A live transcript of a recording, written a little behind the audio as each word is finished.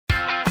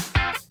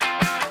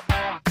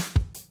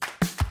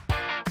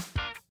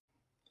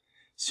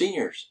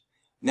Seniors,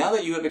 now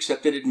that you have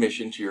accepted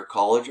admission to your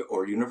college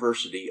or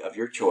university of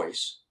your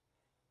choice,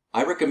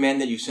 I recommend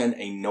that you send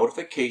a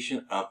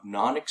notification of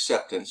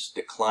non-acceptance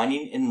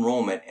declining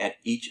enrollment at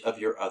each of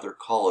your other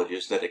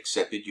colleges that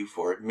accepted you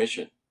for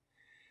admission.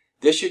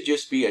 This should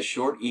just be a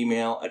short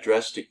email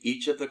addressed to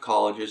each of the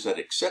colleges that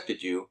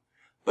accepted you,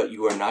 but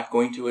you are not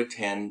going to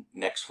attend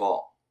next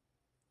fall.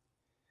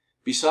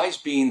 Besides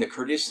being the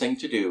courteous thing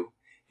to do,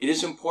 it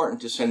is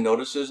important to send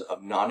notices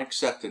of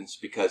non-acceptance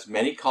because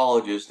many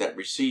colleges that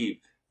receive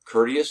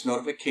courteous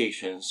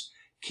notifications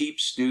keep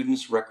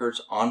students' records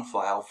on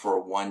file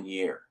for 1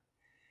 year.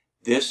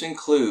 This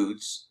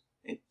includes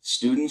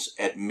students'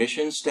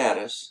 admission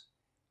status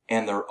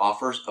and their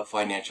offers of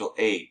financial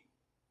aid.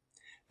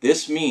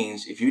 This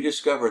means if you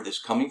discover this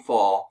coming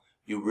fall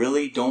you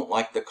really don't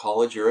like the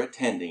college you're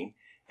attending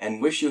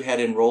and wish you had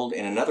enrolled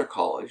in another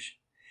college,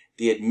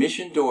 the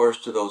admission doors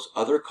to those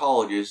other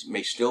colleges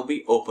may still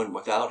be open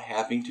without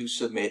having to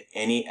submit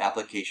any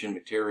application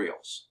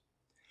materials.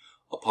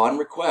 Upon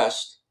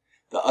request,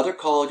 the other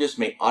colleges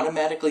may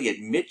automatically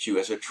admit you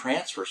as a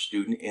transfer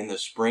student in the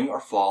spring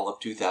or fall of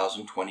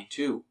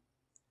 2022.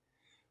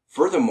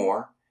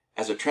 Furthermore,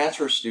 as a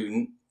transfer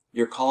student,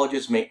 your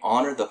colleges may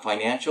honor the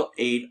financial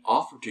aid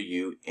offered to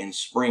you in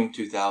spring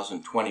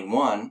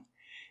 2021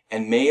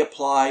 and may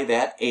apply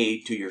that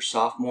aid to your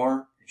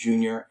sophomore,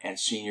 junior, and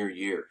senior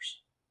years.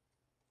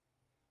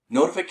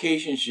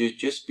 Notification should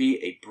just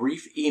be a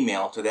brief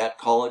email to that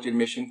college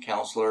admission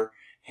counselor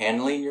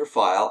handling your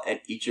file at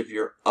each of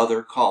your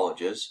other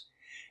colleges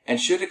and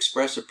should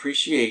express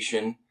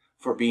appreciation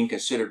for being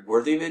considered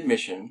worthy of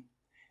admission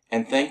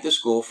and thank the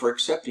school for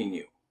accepting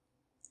you.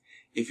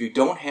 If you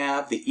don't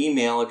have the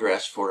email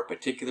address for a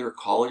particular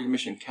college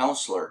admission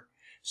counselor,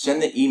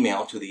 send the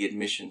email to the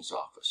admissions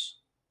office.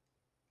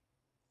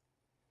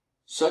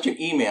 Such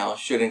an email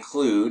should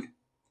include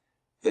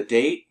the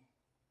date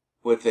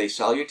with a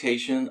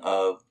salutation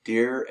of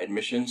Dear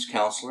Admissions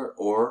Counselor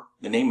or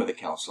the name of the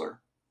counselor,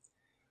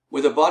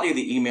 with a body of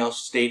the email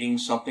stating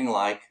something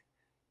like,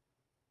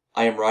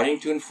 I am writing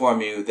to inform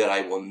you that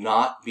I will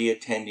not be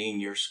attending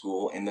your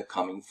school in the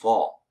coming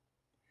fall.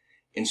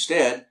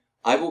 Instead,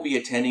 I will be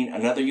attending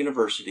another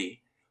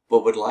university,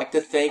 but would like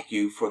to thank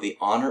you for the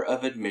honor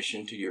of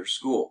admission to your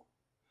school.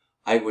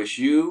 I wish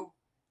you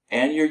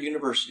and your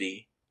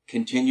university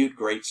continued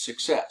great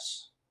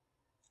success.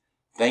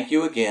 Thank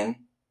you again,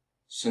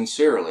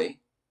 sincerely,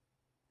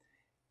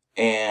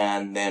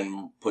 and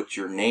then put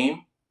your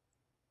name,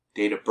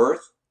 date of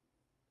birth,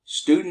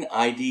 student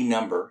ID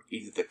number,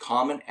 either the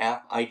Common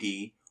App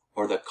ID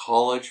or the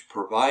college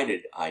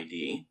provided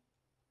ID,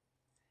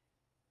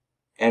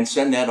 and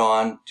send that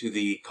on to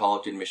the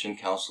college admission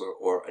counselor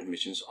or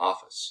admissions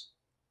office.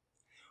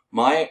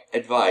 My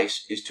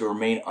advice is to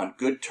remain on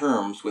good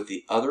terms with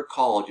the other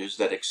colleges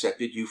that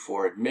accepted you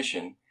for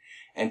admission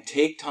and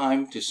take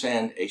time to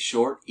send a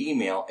short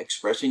email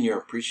expressing your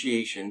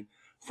appreciation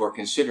for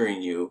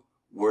considering you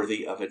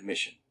worthy of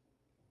admission.